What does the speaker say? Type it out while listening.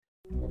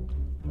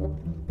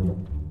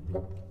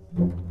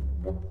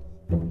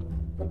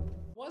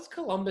Was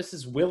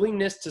Columbus's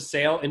willingness to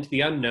sail into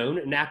the unknown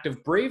an act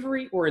of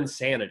bravery or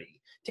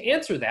insanity? To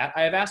answer that,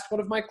 I have asked one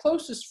of my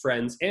closest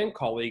friends and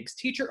colleagues,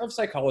 teacher of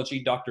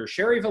psychology, Dr.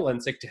 Sherry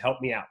Valencic, to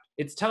help me out.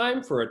 It's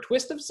time for a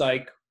twist of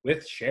psych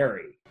with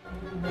Sherry.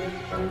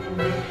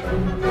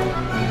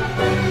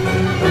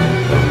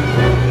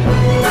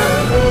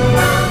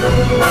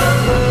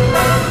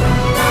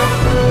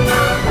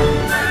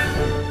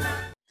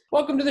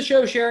 Welcome to the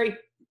show, Sherry.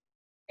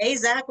 Hey,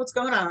 Zach, what's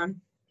going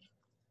on?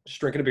 Just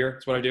drinking a beer.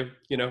 That's what I do.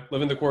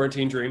 Living the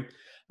quarantine dream.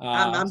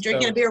 I'm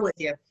drinking a beer with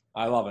you.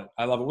 I love it.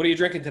 What are you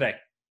drinking today?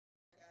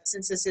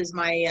 Since this is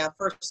my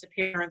first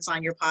appearance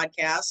on your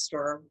podcast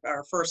or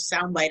first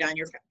soundbite on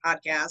your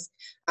podcast,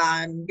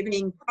 I'm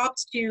giving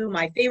props to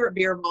my favorite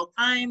beer of all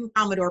time,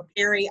 Commodore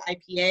Perry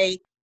IPA,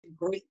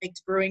 Great Lakes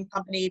Brewing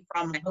Company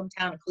from my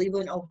hometown of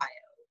Cleveland, Ohio.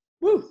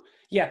 Woo!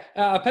 Yeah,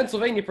 a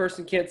Pennsylvania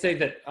person can't say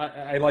that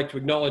I like to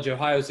acknowledge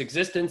Ohio's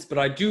existence, but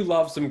I do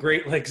love some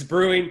Great Lakes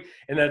brewing,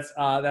 and that's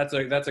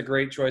a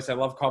great choice. I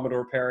love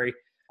Commodore Perry.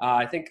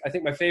 I think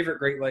my favorite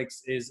Great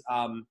Lakes is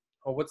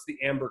what's the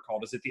amber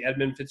called? Is it the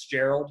Edmund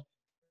Fitzgerald?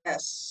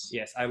 Yes.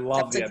 Yes, I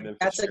love the Edmund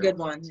Fitzgerald. That's a good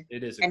one.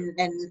 It is. And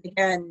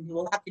again,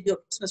 we'll have to do a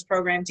Christmas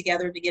program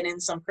together to get in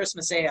some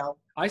Christmas ale.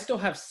 I still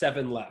have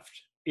 7 left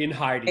in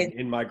hiding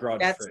in my garage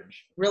fridge. That's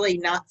really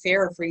not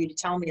fair for you to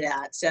tell me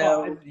that.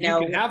 So you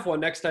can have one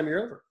next time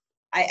you're over.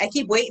 I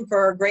keep waiting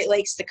for Great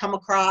Lakes to come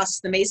across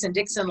the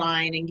Mason-Dixon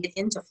line and get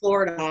into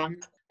Florida.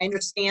 I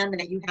understand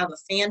that you have a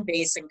fan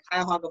base in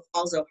Cuyahoga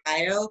Falls,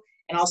 Ohio,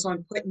 and also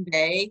in Put-in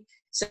Bay.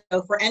 So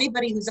for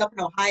anybody who's up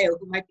in Ohio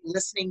who might be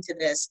listening to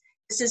this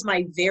is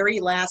my very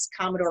last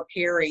Commodore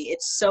Perry.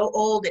 It's so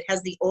old, it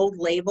has the old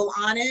label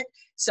on it.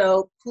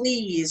 So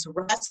please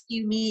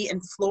rescue me in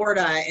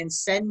Florida and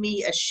send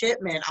me a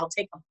shipment. I'll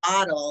take a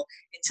bottle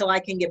until I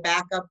can get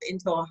back up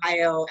into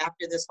Ohio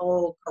after this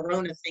whole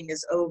Corona thing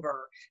is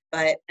over.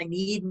 But I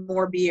need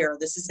more beer.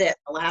 This is it,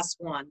 the last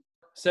one.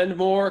 Send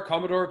more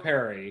Commodore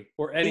Perry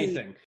or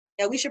anything.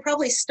 Yeah, we should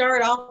probably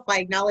start off by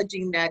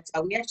acknowledging that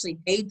we actually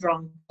day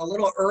drunk a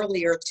little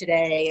earlier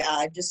today,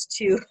 just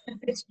to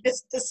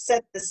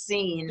set the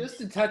scene. Just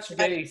to touch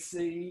base.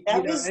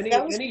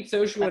 Any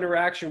social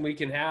interaction we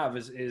can have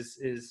is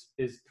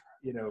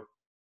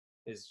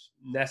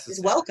necessary.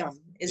 Is welcome.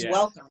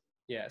 Welcome.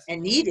 Yes.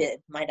 And needed,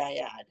 might I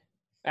add.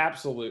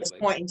 Absolutely. At this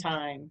point in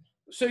time.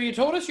 So you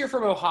told us you're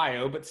from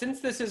Ohio, but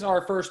since this is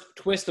our first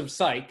twist of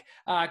psych,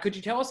 could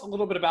you tell us a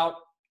little bit about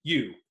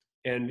you?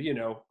 And,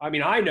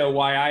 I know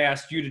why I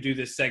asked you to do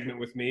this segment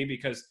with me,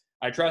 because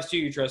I trust you,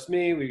 you trust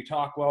me. We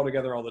talk well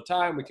together all the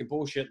time. We can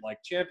bullshit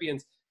like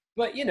champions.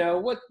 But,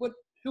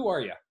 who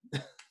are you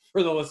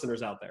for the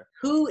listeners out there?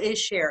 Who is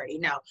Sherry?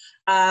 No.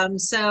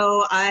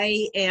 So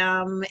I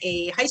am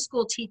a high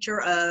school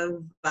teacher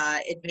of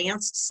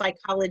advanced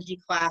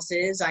psychology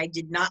classes. I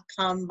did not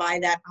come by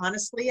that,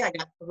 honestly. I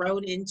got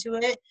thrown into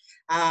it.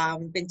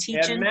 Been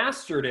teaching. And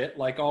mastered it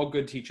like all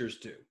good teachers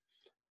do.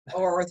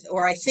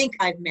 Or I think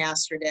I've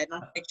mastered it.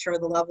 Not quite sure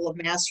the level of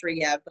mastery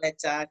yet, but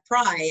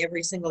try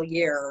every single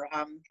year.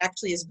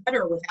 Actually, is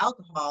better with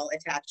alcohol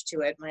attached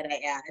to it, might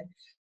I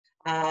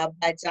add.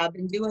 But I've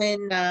been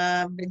doing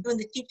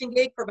the teaching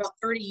gig for about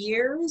 30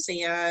 years,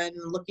 and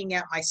looking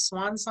at my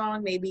swan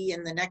song maybe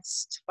in the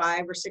next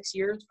 5 or 6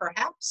 years,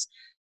 perhaps.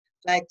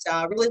 But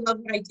really love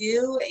what I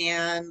do,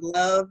 and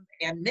love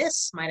and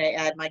miss, might I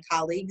add, my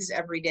colleagues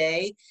every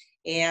day.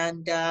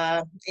 And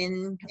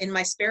in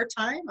my spare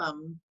time,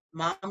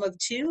 mom of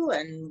 2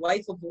 and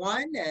wife of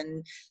 1,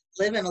 and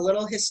live in a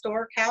little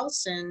historic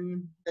house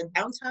in the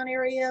downtown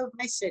area of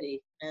my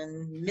city,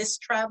 and miss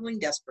traveling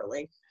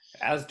desperately.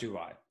 As do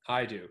I.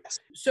 I do.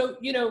 So,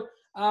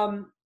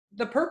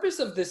 the purpose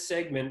of this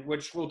segment,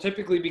 which will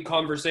typically be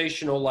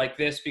conversational like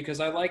this,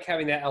 because I like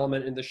having that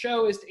element in the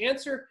show, is to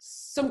answer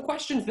some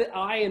questions that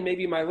I and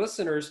maybe my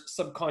listeners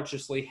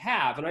subconsciously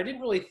have. And I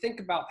didn't really think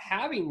about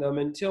having them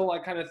until I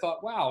kind of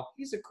thought, wow,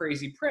 he's a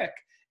crazy prick.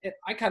 And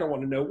I kind of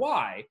want to know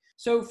why.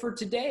 So for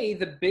today,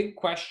 the big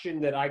question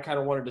that I kind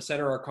of wanted to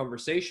center our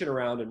conversation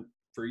around, and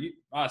for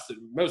us, it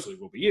mostly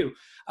will be you,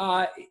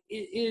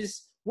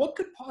 is what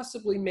could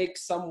possibly make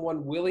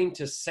someone willing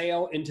to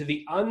sail into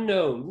the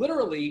unknown,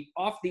 literally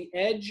off the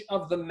edge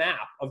of the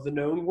map of the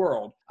known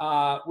world,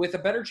 with a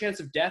better chance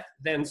of death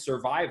than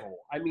survival?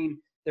 I mean,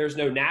 there's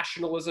no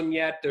nationalism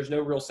yet. There's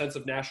no real sense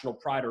of national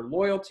pride or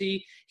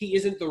loyalty. He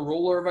isn't the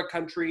ruler of a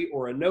country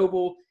or a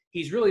noble.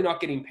 He's really not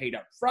getting paid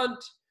up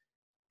front.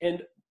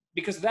 And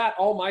because of that,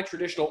 all my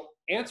traditional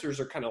answers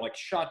are kind of like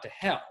shot to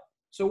hell.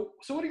 So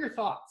what are your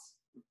thoughts?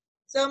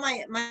 So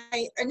my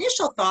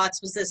initial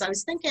thoughts was this. I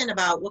was thinking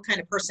about what kind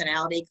of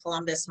personality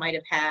Columbus might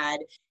have had.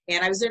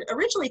 And I was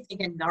originally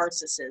thinking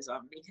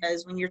narcissism,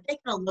 because when you're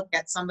taking a look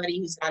at somebody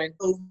who's got an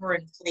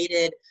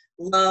overinflated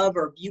love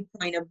or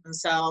viewpoint of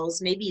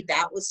themselves, maybe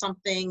that was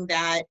something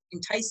that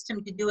enticed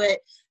him to do it.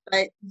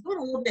 But doing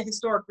a little bit of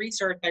historic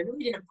research, I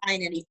really didn't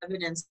find any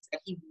evidence that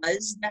he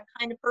was that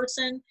kind of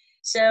person.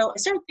 So I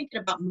started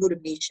thinking about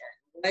motivation.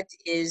 what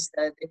is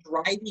the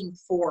driving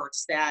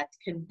force that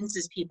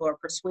convinces people or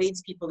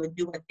persuades people to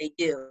do what they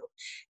do.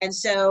 And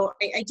so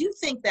I do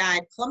think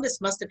that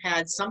Columbus must have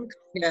had some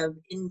kind of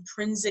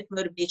intrinsic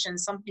motivation,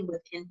 something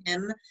within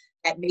him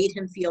that made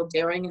him feel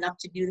daring enough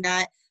to do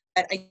that.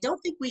 But I don't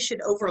think we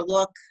should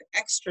overlook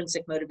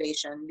extrinsic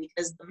motivation,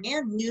 because the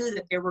man knew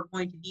that there were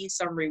going to be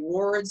some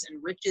rewards and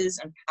riches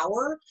and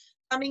power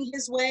coming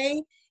his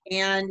way.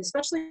 And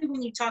especially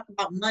when you talk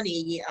about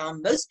money,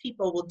 most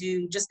people will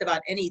do just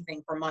about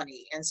anything for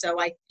money. And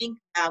so I think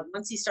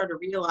once he started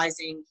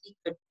realizing he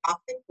could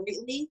profit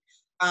greatly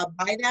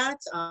by that,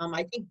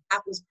 I think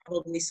that was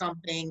probably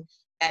something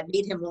that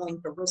made him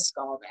willing to risk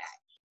all that.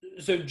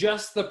 So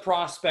just the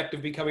prospect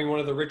of becoming one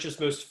of the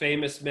richest, most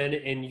famous men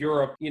in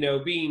Europe,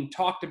 being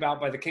talked about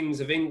by the kings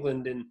of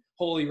England and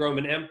holy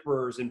Roman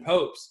emperors and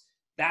popes,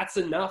 that's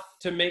enough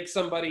to make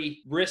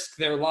somebody risk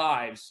their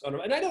lives.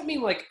 And I don't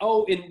mean like,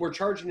 we're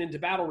charging into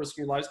battle,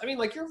 risking your lives. I mean,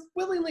 like, you're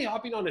willingly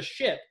hopping on a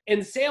ship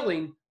and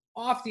sailing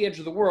off the edge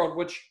of the world,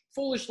 which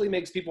foolishly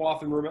makes people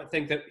often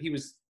think that he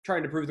was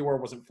trying to prove the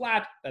world wasn't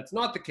flat. That's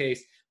not the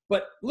case.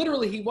 But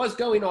literally, he was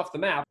going off the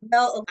map.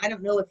 Well, I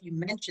don't know if you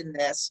mentioned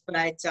this, but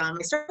I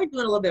started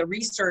doing a little bit of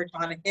research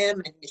on him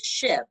and his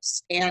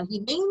ships, and he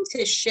named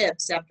his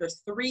ships after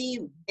 3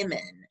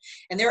 women.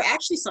 And there are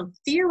actually some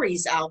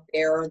theories out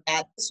there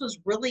that this was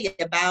really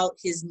about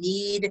his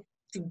need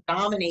to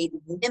dominate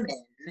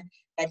women,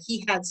 that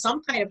he had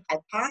some kind of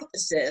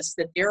hypothesis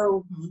that there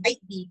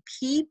might be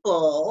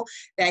people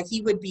that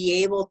he would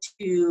be able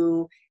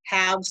to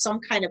have some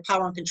kind of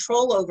power and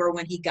control over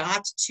when he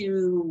got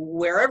to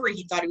wherever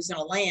he thought he was going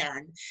to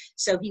land.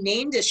 So he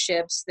named his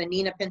ships, the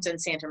Nina, Pinta,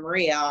 and Santa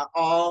Maria,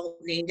 all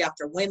named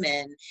after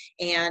women.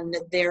 And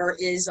there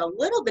is a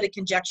little bit of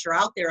conjecture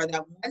out there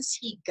that once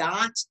he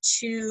got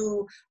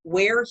to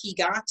where he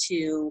got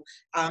to,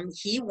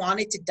 he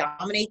wanted to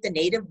dominate the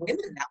native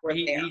women that were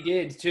there. He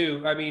did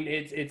too. I mean,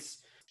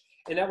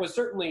 and that was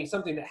certainly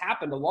something that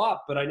happened a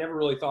lot, but I never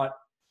really thought,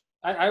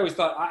 I always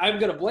thought I'm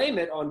going to blame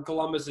it on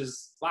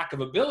Columbus's lack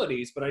of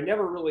abilities, but I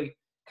never really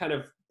kind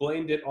of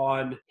blamed it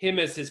on him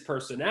as his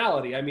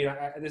personality. I mean,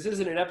 this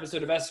isn't an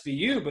episode of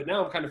SVU, but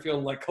now I'm kind of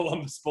feeling like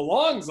Columbus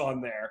belongs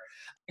on there.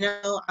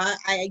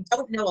 I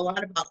don't know a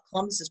lot about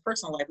Columbus's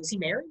personal life. Was he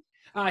married?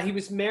 He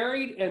was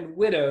married and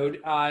widowed.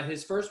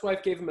 His first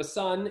wife gave him a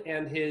son,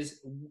 and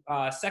his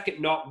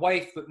second, not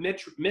wife, but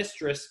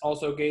mistress,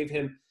 also gave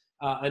him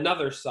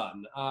another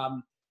son.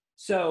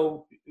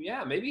 So,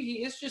 yeah, maybe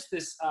he is just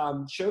this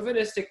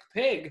chauvinistic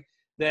pig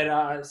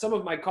that some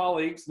of my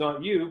colleagues,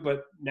 not you,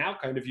 but now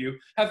kind of you,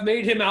 have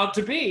made him out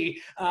to be.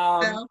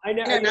 Now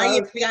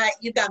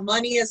you've got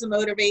money as a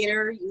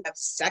motivator, you have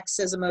sex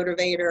as a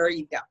motivator,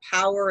 you've got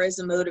power as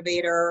a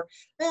motivator.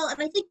 Well, and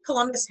I think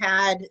Columbus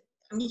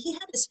he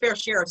had his fair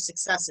share of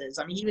successes.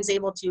 I mean, he was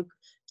able to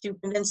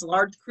convince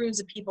large crews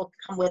of people to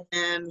come with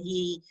him.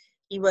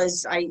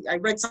 I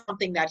read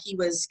something that he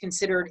was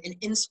considered an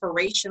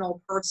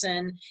inspirational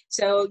person.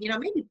 So,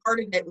 maybe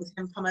part of it with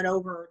him coming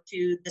over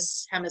to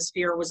this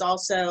hemisphere was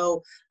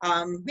also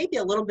maybe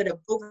a little bit of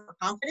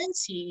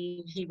overconfidence.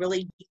 He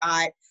really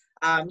got,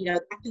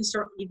 that can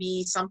certainly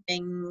be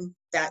something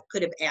that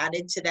could have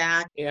added to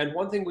that. And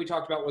one thing we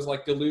talked about was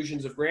like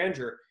delusions of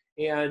grandeur.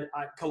 And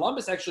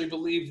Columbus actually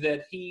believed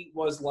that he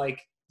was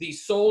like the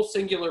sole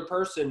singular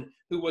person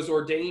who was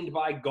ordained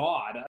by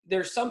God.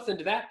 There's something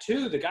to that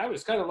too. The guy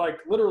was kind of like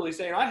literally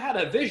saying, I had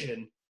a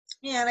vision.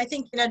 Yeah, and I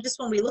think, just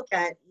when we look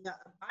at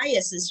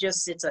bias is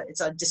just,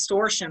 it's a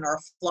distortion or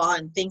a flaw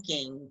in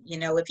thinking.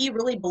 If he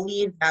really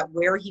believed that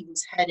where he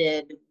was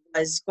headed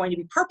was going to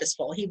be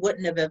purposeful, he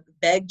wouldn't have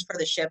begged for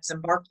the ships,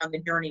 embarked on the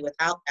journey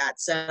without that.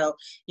 So,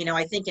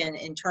 I think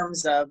in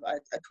terms of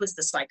a twist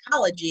of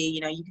psychology,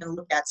 you can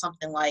look at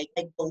something like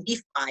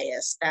belief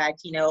bias that,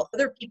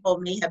 other people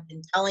may have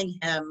been telling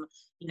him,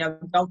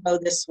 don't go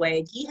this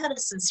way. He had a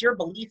sincere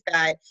belief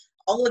that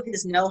all of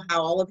his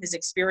know-how, all of his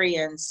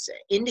experience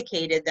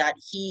indicated that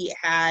he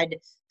had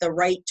the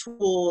right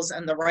tools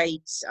and the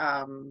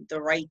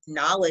right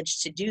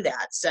knowledge to do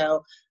that.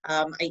 So,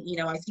 I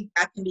think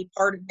that can be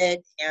part of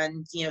it.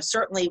 And,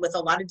 certainly with a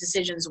lot of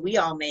decisions we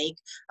all make,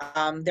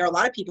 there are a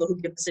lot of people who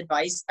give us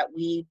advice that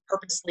we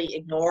purposely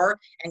ignore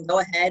and go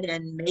ahead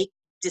and make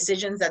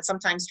decisions that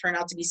sometimes turn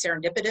out to be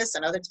serendipitous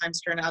and other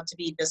times turn out to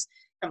be just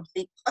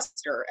complete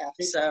cluster F.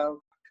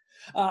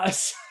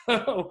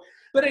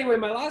 But anyway,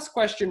 my last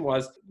question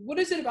was, what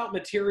is it about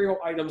material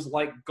items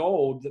like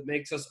gold that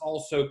makes us all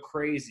so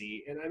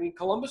crazy? And I mean,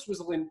 Columbus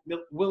was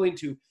willing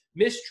to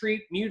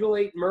mistreat,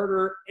 mutilate,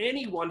 murder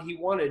anyone he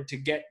wanted to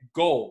get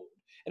gold.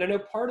 And I know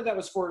part of that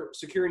was for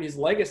securing his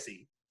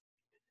legacy.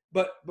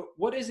 But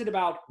what is it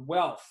about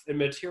wealth and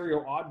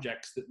material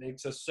objects that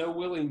makes us so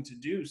willing to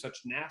do such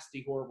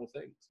nasty, horrible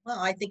things? Well,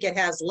 I think it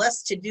has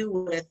less to do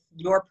with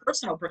your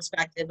personal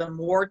perspective and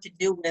more to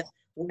do with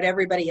what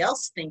everybody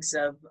else thinks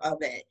of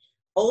it.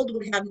 Gold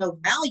would have no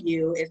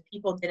value if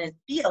people didn't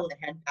feel it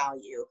had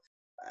value.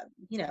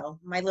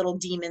 My little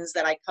demons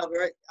that I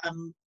cover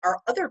are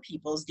other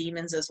people's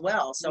demons as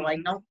well. So I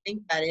don't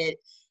think that it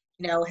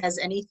has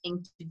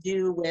anything to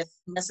do with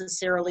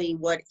necessarily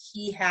what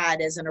he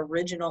had as an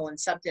original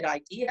incepted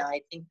idea.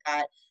 I think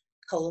that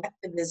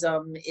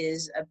collectivism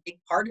is a big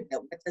part of it.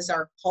 What does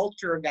our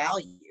culture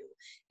value?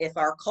 If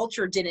our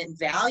culture didn't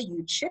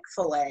value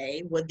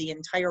Chick-fil-A, would the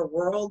entire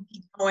world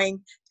be going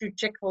through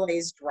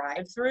Chick-fil-A's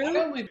drive-through?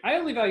 I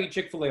only value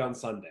Chick-fil-A on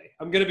Sunday.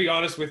 I'm going to be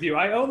honest with you.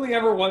 I only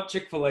ever want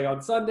Chick-fil-A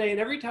on Sunday, and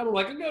every time I'm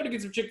like, I'm going to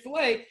get some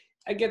Chick-fil-A,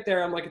 I get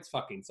there, I'm like, it's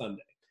fucking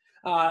Sunday.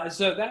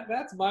 So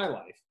that's my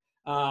life.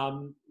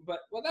 But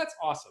that's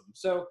awesome.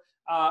 So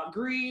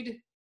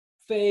greed,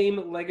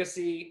 fame,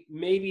 legacy,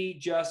 maybe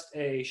just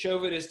a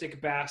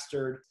chauvinistic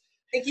bastard.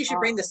 I think you should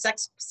bring the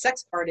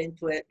sex part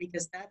into it,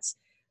 because that's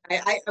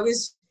I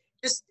was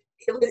just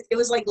it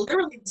was like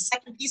literally the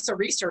second piece of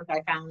research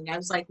I found. I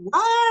was like,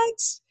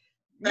 what?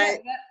 Yeah,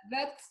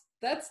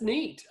 that's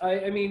neat.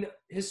 I mean,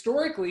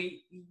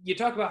 historically, you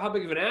talk about how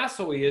big of an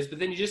asshole he is, but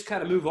then you just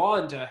kind of move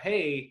on to,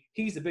 hey,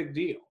 he's a big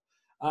deal.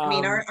 I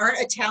mean, aren't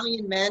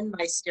Italian men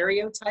by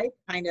stereotype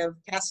kind of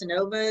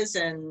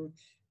Casanovas and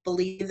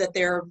believe that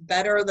they're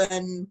better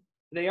than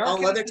they are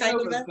all other type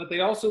of men? But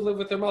they also live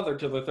with their mother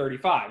till they're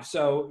 35.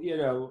 So,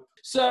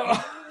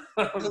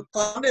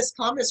 Columbus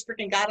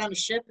freaking got on a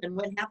ship and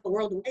went half the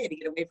world away to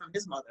get away from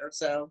his mother.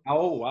 So.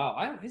 Oh,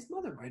 wow. His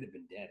mother might have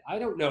been dead. I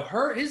don't know.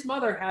 His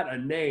mother had a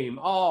name.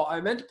 Oh,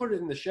 I meant to put it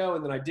in the show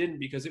and then I didn't,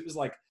 because it was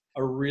like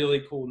a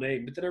really cool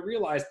name. But then I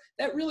realized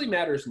that really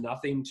matters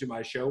nothing to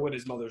my show what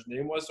his mother's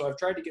name was. So I've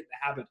tried to get the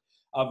habit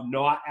of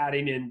not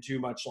adding in too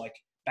much like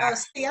back.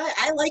 See,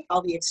 I like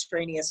all the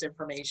extraneous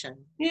information.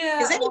 Yeah.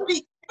 Because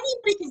anybody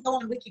can go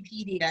on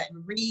Wikipedia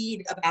and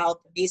read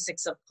about the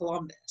basics of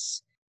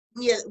Columbus.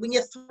 When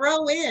you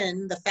throw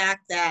in the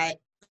fact that,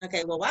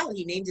 okay, well, wow,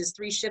 he named his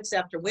 3 ships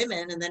after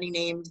women, and then he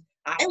named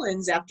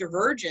islands after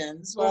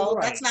virgins. Well,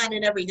 right. That's not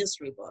in every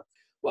history book.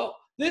 Well,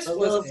 this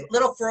was a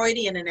little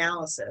Freudian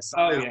analysis.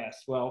 Oh,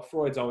 yes. Well,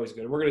 Freud's always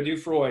good. We're going to do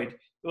Freud.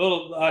 A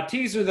little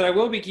teaser that I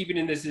will be keeping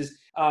in this is,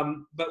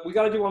 but we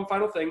got to do one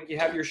final thing. You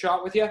have your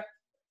shot with you? I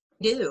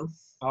do.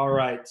 All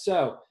right.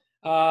 So,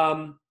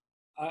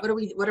 what are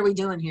we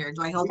doing here?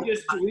 Do I help?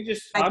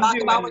 I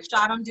talk about what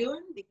shot I'm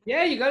doing?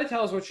 Yeah, you got to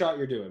tell us what shot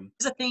you're doing.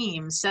 It's a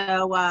theme.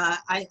 So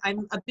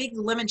I'm a big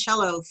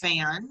limoncello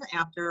fan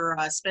after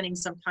spending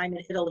some time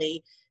in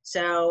Italy.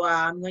 So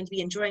I'm going to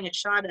be enjoying a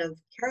shot of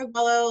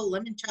Caravello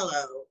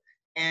Limoncello.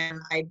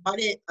 And I bought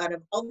it out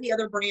of all the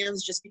other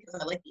brands just because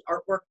I like the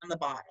artwork on the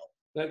bottle.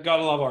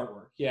 Gotta love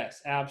artwork.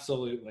 Yes,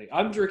 absolutely.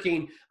 I'm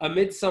drinking a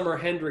Midsummer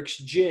Hendrick's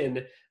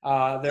gin.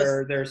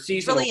 Their seasonal.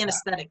 It's really an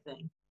aesthetic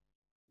thing.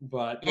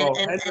 But and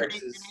I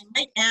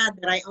might add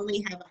that I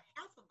only have a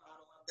half a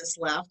bottle of this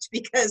left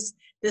because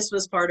this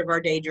was part of our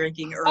day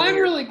drinking earlier. I'm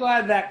really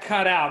glad that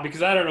cut out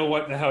because I don't know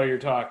what the hell you're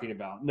talking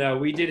about. No,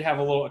 we did have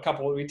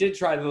we did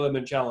try the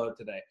limoncello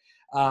today.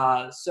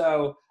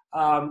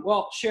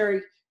 Well,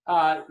 Sherry,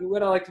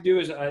 what I like to do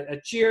is a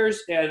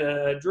cheers and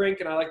a drink,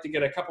 and I like to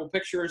get a couple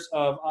pictures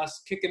of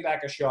us kicking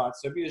back a shot.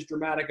 So be as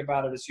dramatic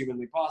about it as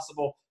humanly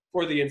possible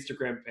for the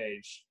Instagram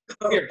page.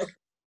 Cheers.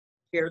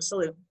 Cheers,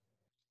 salute.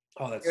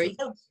 Oh, that's there you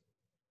go.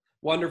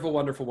 Wonderful,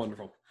 wonderful,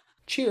 wonderful.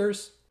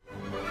 Cheers.